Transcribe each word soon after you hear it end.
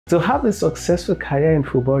To have a successful career in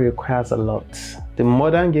football requires a lot. The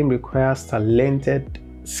modern game requires talented,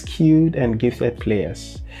 skilled and gifted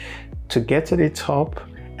players. To get to the top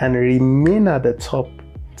and remain at the top,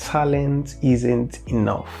 talent isn't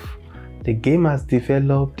enough. The game has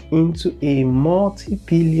developed into a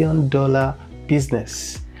multi-billion-dollar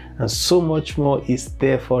business, and so much more is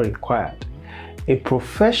therefore required. A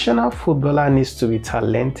professional footballer needs to be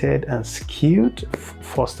talented and skilled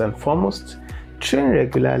first and foremost, train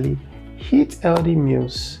regularly, eat healthy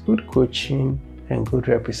meals, good coaching, and good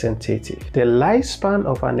representative. The lifespan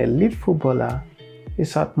of an elite footballer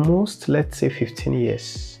is at most, let's say, 15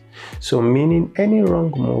 years. So meaning any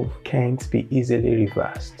wrong move can't be easily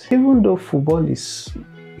reversed. Even though football is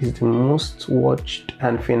the most watched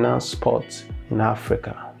and financed sport in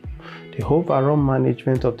Africa, the overall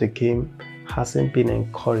management of the game hasn't been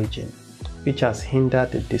encouraging, which has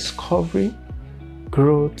hindered the discovery,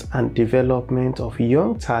 growth and development of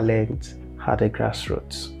young talent at the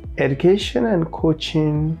grassroots. Education and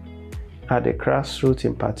coaching at the grassroots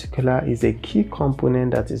in particular is a key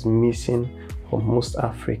component that is missing for most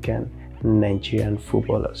African and Nigerian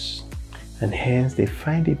footballers, and hence they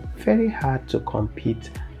find it very hard to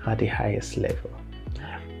compete at the highest level.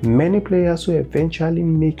 Many players who eventually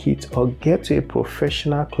make it or get to a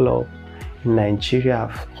professional club in Nigeria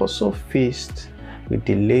have also faced with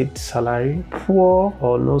delayed salary, poor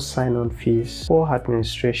or no sign-on fees, poor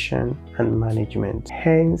administration and management.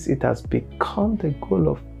 Hence, it has become the goal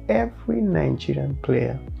of every Nigerian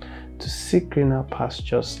player to seek greener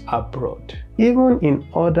pastures abroad. Even in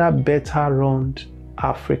other better-run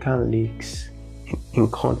African leagues in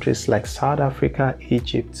countries like South Africa,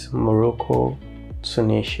 Egypt, Morocco,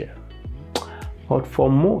 Tunisia. But for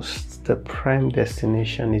most, the prime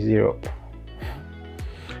destination is Europe.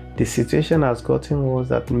 The situation has gotten worse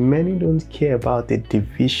that many don't care about the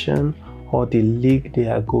division or the league they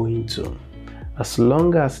are going to, as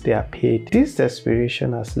long as they are paid. This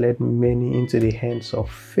desperation has led many into the hands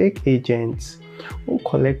of fake agents who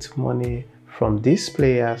collect money from these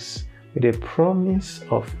players with a promise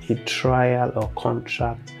of a trial or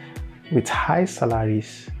contract with high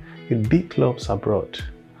salaries with big clubs abroad,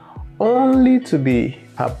 only to be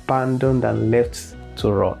abandoned and left to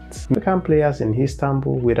rot. African players in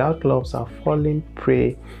Istanbul without clubs are falling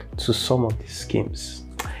prey to some of these schemes.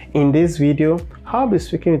 In this video, I'll be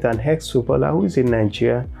speaking with an ex-footballer who is in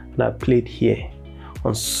Nigeria and has played here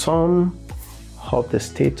on some of the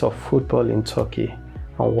state of football in Turkey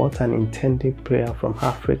and what an intended player from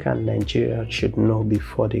Africa and Nigeria should know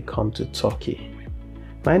before they come to Turkey.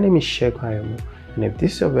 My name is Segun Ayemo, and if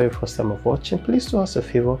this is your very first time of watching, please do us a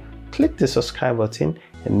favor, click the subscribe button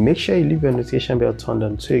and make sure you leave your notification bell turned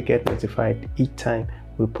on so you get notified each time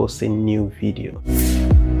we post a new video.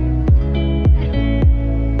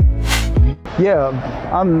 Yeah,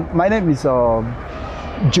 my name is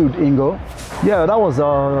Jude Ingo. Yeah, that was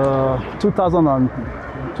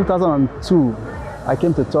 2002. I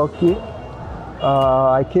came to Turkey.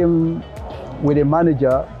 I came with a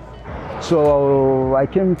manager. So I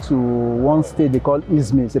came to one state they call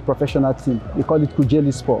Izmir. It's a professional team. They call it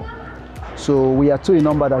Kocaeli Spor. So we are two in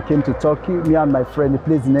number that came to Turkey. Me and my friend, he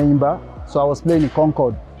plays in Eimba. So I was playing in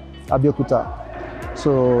Concord, Abeokuta.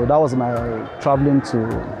 So that was my traveling to,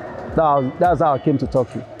 that's how I came to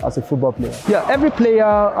Turkey as a football player. Yeah, every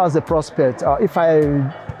player has a prospect. If I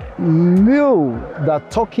knew that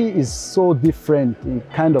Turkey is so different in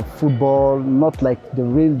kind of football, not like the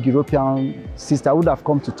real European system, I would have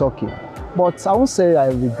come to Turkey. But I won't say I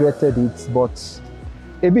regretted it, but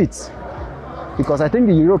a bit. Because I think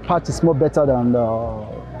the Europe part is more better than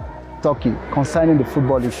Turkey concerning the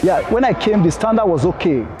football issue. Yeah, when I came, the standard was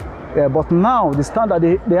okay. But now the standard,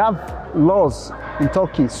 they have laws in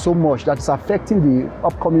Turkey so much that it's affecting the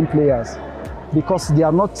upcoming players because they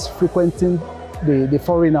are not frequenting the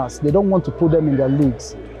foreigners. They don't want to put them in their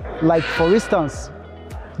leagues. Like for instance,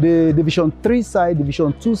 the Division 3 side,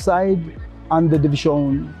 Division 2 side, and the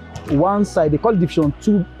Division 1 side, they call it Division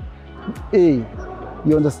 2A.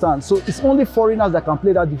 You understand? So it's only foreigners that can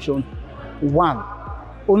play that Division 1.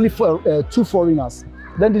 Only for, 2 foreigners.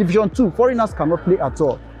 Then the Division 2, foreigners cannot play at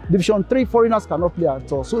all. Division 3, foreigners cannot play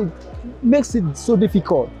at all. So it makes it so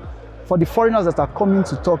difficult for the foreigners that are coming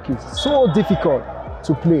to Turkey. So difficult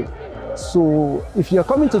to play. So if you're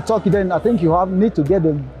coming to Turkey, then I think you need to get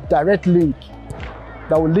a direct link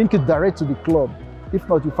that will link it direct to the club. If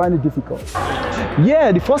not, you find it difficult.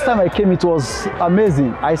 Yeah, the first time I came, it was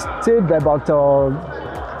amazing. I stayed there about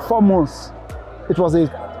 4 months. It was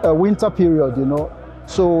a winter period, you know.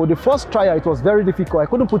 So the first trial, it was very difficult. I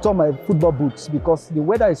couldn't put on my football boots because the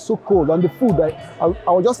weather is so cold. And the food, I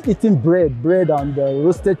was just eating bread and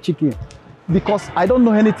roasted chicken. because I don't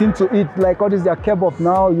know anything to eat, like all this their kebab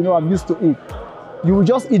now, you know, I'm used to it. You will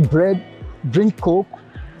just eat bread, drink Coke.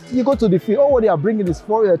 You go to the field, what they are bringing is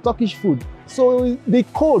for Turkish food. So they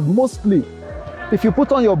cold mostly. If you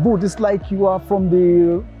put on your boot, it's like you are from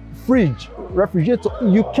the fridge, refrigerator.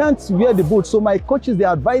 You can't wear the boot. So my coaches, they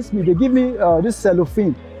advise me, they give me this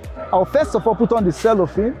cellophane. I'll first of all put on the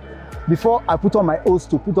cellophane before I put on my hose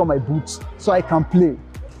to put on my boots so I can play.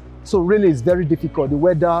 So really it's very difficult. The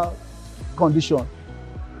weather condition,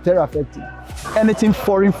 very affecting. Anything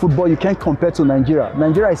foreign football you can't compare to Nigeria.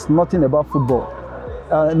 Nigeria is nothing about football.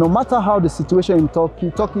 No matter how the situation in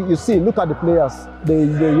Turkey, you see, look at the players,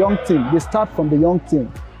 the young team, they start from the young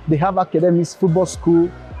team. They have academies, football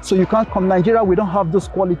school. So you can't come, Nigeria, we don't have those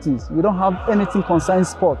qualities. We don't have anything concerning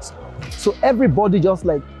sports. So everybody just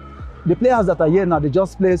like, the players that are here now, they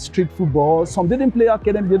just play street football. Some didn't play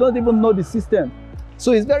academy, they don't even know the system.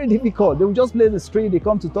 So it's very difficult. They will just play the street, they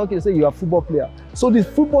come to Turkey, they say you're a football player. So the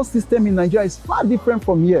football system in Nigeria is far different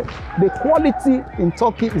from here. The quality in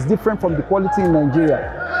Turkey is different from the quality in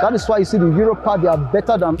Nigeria. That is why you see the Europe part, they are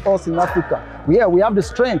better than us in Africa. Yeah, we have the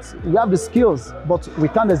strength, we have the skills, but we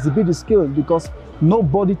can't exhibit the skills because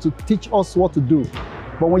nobody to teach us what to do.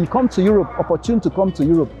 But when you come to Europe, opportunity to come to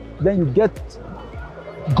Europe, then you get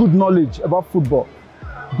good knowledge about football,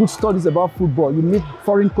 good studies about football. You meet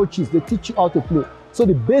foreign coaches, they teach you how to play. So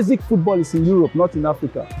the basic football is in Europe, not in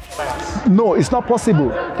Africa. No, it's not possible.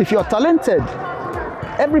 If you're talented,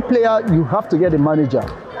 every player, you have to get a manager,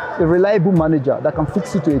 a reliable manager that can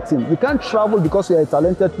fix you to a team. You can't travel because you're a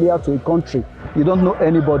talented player to a country. You don't know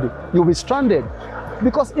anybody. You'll be stranded.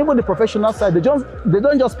 Because even the professional side, they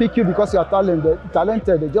don't just pick you because you're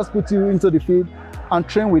talented. They just put you into the field and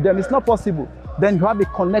train with them. It's not possible. Then you have a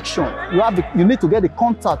connection. You need to get a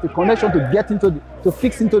contact, a connection to get to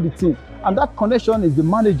fix into the team. And that connection is the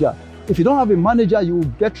manager. If you don't have a manager, you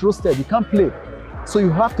will get roasted. You can't play. So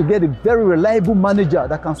you have to get a very reliable manager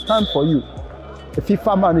that can stand for you. A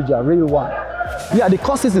FIFA manager, real one. Yeah, the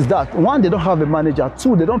causes is that, one, they don't have a manager.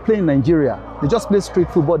 Two, they don't play in Nigeria. They just play street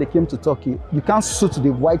football. They came to Turkey. You can't suit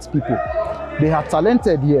the white people. They are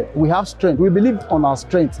talented here. We have strength. We believe on our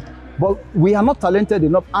strength. But we are not talented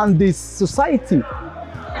enough. And the society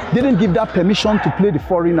didn't give that permission to play the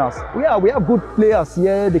foreigners. Yeah, we have good players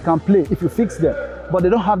here. They can play if you fix them. But they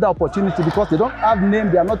don't have that opportunity because they don't have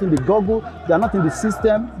name. They are not in the Google. They are not in the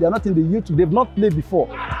system. They are not in the YouTube. They've not played before.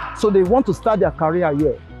 So they want to start their career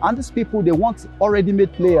here. And these people, they want already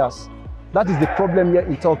made players. That is the problem here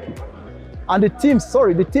in Turkey. And the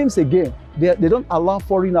teams again, they don't allow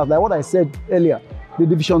foreigners, like what I said earlier. The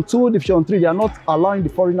Division 2, Division 3, they are not allowing the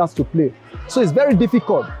foreigners to play. So it's very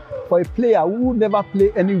difficult for a player who never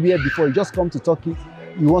played anywhere before. You just come to Turkey,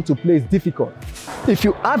 you want to play, it's difficult. If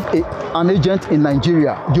you have an agent in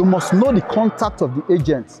Nigeria, you must know the contact of the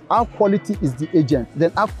agent. How quality is the agent?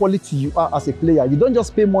 Then how quality you are as a player. You don't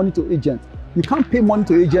just pay money to agent. You can't pay money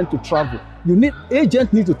to agent to travel.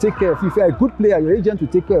 Agent need to take care of you. If you're a good player, your agent will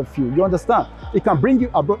take care of you. You understand? It can bring you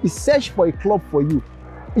abroad. It search for a club for you.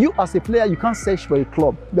 You as a player, you can't search for a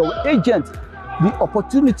club. The agent, the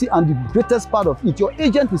opportunity and the greatest part of it, your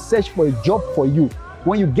agent will search for a job for you.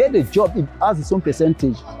 When you get a job, it has its own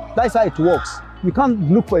percentage. That's how it works. You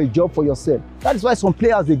can't look for a job for yourself. That is why some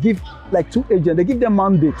players, they give like 2 agents, they give them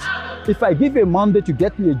mandates. If I give you a mandate, you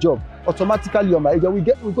get me a job, automatically you're my agent,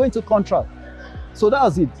 we go into contract. So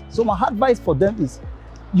that's it. So my advice for them is,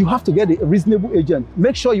 you have to get a reasonable agent.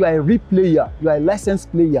 Make sure you are a real player, you are a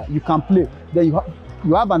licensed player, you can play. Then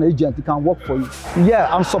you have an agent, he can work for you. Yeah,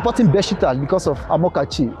 I'm supporting Besiktas because of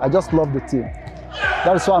Amokachi. I just love the team.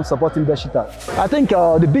 That is why I'm supporting Besiktas. I think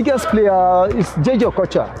the biggest player is JJ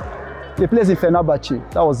Okocha. He plays in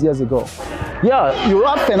Fenerbahce. That was years ago. Yeah, you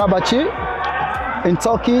have Fenerbahce in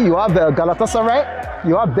Turkey. You have Galatasaray.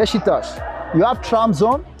 You have Besiktas. You have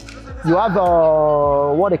Trabzon. You have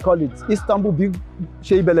what they call it, Istanbul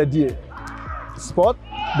Büyükşehir Belediye Sport.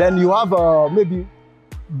 Then you have maybe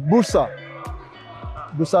Bursa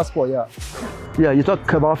Sport. Yeah. Yeah, you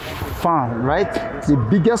talk about fan, right? The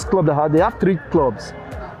biggest club they have 3 clubs.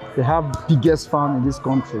 They have biggest fan in this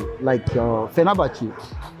country, like Fenerbahce,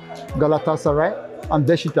 Galatasaray, and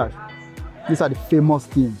Besiktas. These are the famous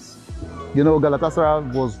teams. You know,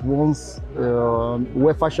 Galatasaray was once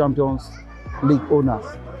UEFA Champions League owners.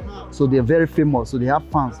 So they're very famous, so they have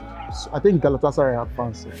fans. So I think Galatasaray have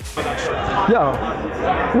fans.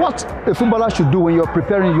 Yeah, what a footballer should do when you're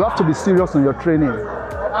preparing, you have to be serious on your training.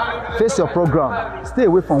 Face your program, stay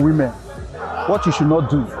away from women. What you should not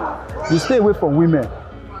do, you stay away from women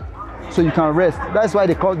so you can rest. That's why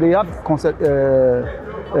they have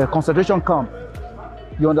concentration camp.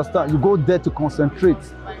 You understand? You go there to concentrate.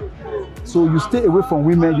 So you stay away from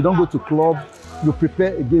women, you don't go to club, you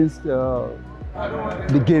prepare against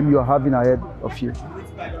the game you are having ahead of you.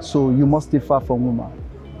 So you must stay far from women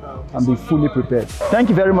and be fully prepared. Thank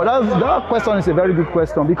you very much. That question is a very good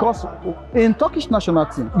question, because in Turkish national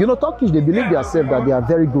team, you know, Turkish, they believe themselves that they are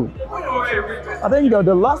very good. I think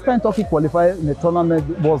the last time Turkey qualified in a tournament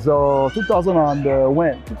was 2000 and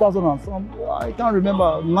when? 2000 and some, I can't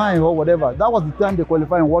remember, 9 or whatever. That was the time they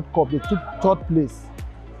qualified in World Cup. They took 3rd place.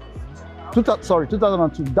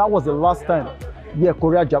 2002. That was the last time. Yeah,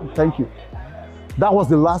 Korea, Japan, thank you. That was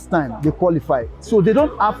the last time they qualified. So they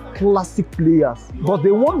don't have classic players, but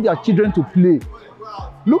they want their children to play.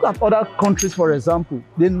 Look at other countries, for example.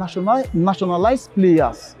 They nationalize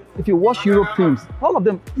players. If you watch Europe teams, all of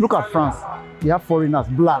them, look at France. They have foreigners,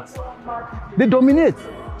 blacks. They dominate.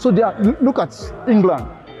 So they are, look at England.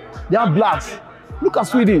 They are blacks. Look at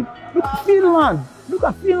Sweden. Look at Finland. Look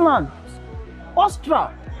at Finland.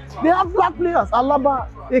 Austria. They have black players. Alaba,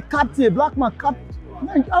 a captain, a black man,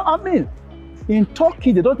 captain. I mean, in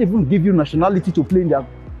Turkey, they don't even give you nationality to play in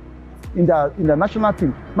their national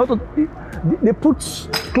team. They put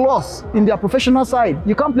clause in their professional side.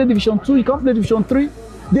 You can't play Division 2, you can't play Division 3.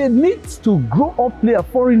 They need to grow up players,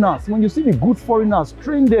 foreigners. When you see the good foreigners,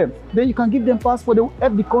 train them. Then you can give them passport, they will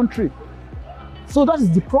help the country. So that is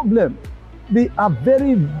the problem. They are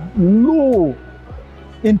very low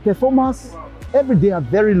in performance. Every day are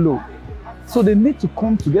very low. So they need to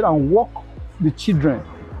come together and work the children,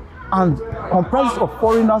 and comprised of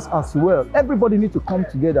foreigners as well. Everybody needs to come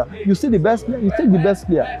together. You see the best player, you take the best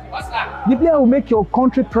player. The player will make your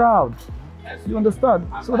country proud. You understand?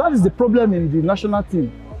 So that is the problem in the national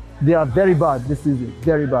team. They are very bad this season,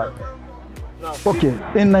 very bad. Okay,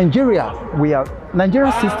 in Nigeria,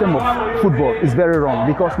 Nigeria's system of football is very wrong,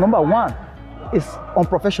 because number one, it's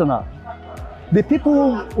unprofessional. The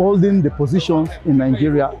people holding the positions in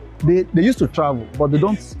Nigeria, they used to travel, but they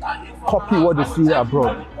don't copy what they see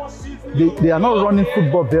abroad. They are not running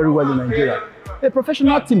football very well in Nigeria. A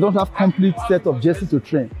professional team don't have complete set of jerseys to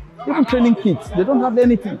train. Even training kits, they don't have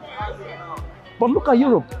anything. But look at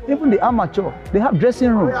Europe, even the amateur, they have dressing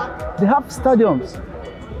rooms, they have stadiums.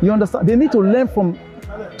 You understand? They need to learn from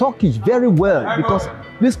Turkish very well, because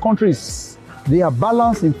these countries, they are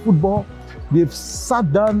balanced in football. They've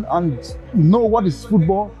sat down and know what is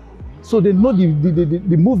football. So they know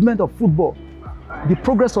the movement of football, the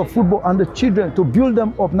progress of football, and the children, to build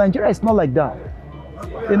them up. Nigeria is not like that.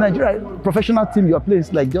 In Nigeria, professional team, you are playing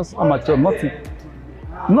like just amateur, nothing.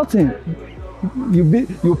 Nothing.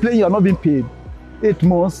 You play, you are not being paid. 8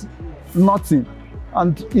 months, nothing.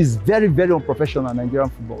 And it's very, very unprofessional, Nigerian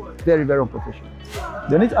football. Very, very unprofessional.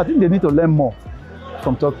 I think they need to learn more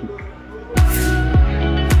from Turkey.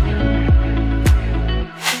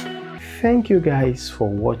 Thank you guys for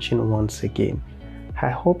watching once again.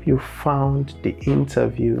 I hope you found the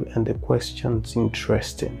interview and the questions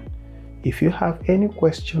interesting. If you have any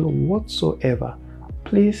question whatsoever,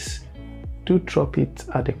 please do drop it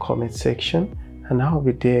at the comment section, and I'll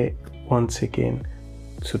be there once again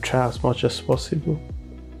to try as much as possible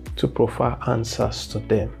to provide answers to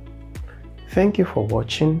them. Thank you for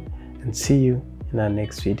watching, and see you in our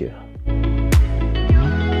next video.